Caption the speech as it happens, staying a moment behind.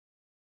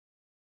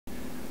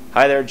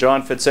Hi there,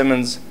 John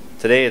Fitzsimmons.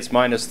 Today it's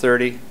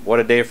 -30.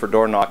 What a day for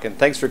door knocking.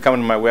 Thanks for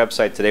coming to my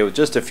website today. With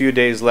just a few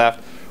days left,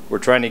 we're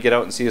trying to get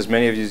out and see as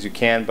many of you as you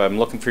can, but I'm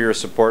looking for your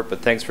support. But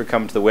thanks for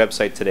coming to the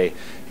website today.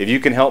 If you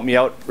can help me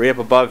out, right up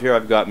above here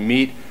I've got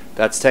Meet.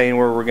 That's telling you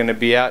where we're going to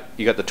be at.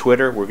 You got the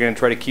Twitter. We're going to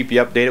try to keep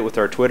you updated with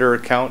our Twitter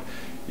account.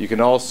 You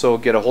can also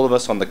get a hold of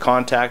us on the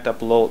contact up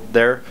below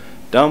there.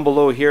 Down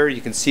below here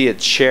you can see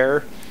it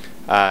share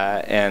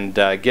and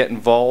get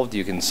involved.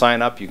 You can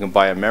sign up. You can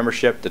buy a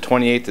membership. The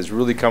 28th is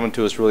really coming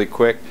to us really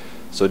quick.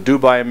 So do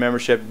buy a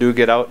membership. Do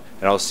get out,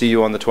 and I'll see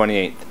you on the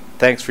 28th.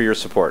 Thanks for your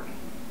support.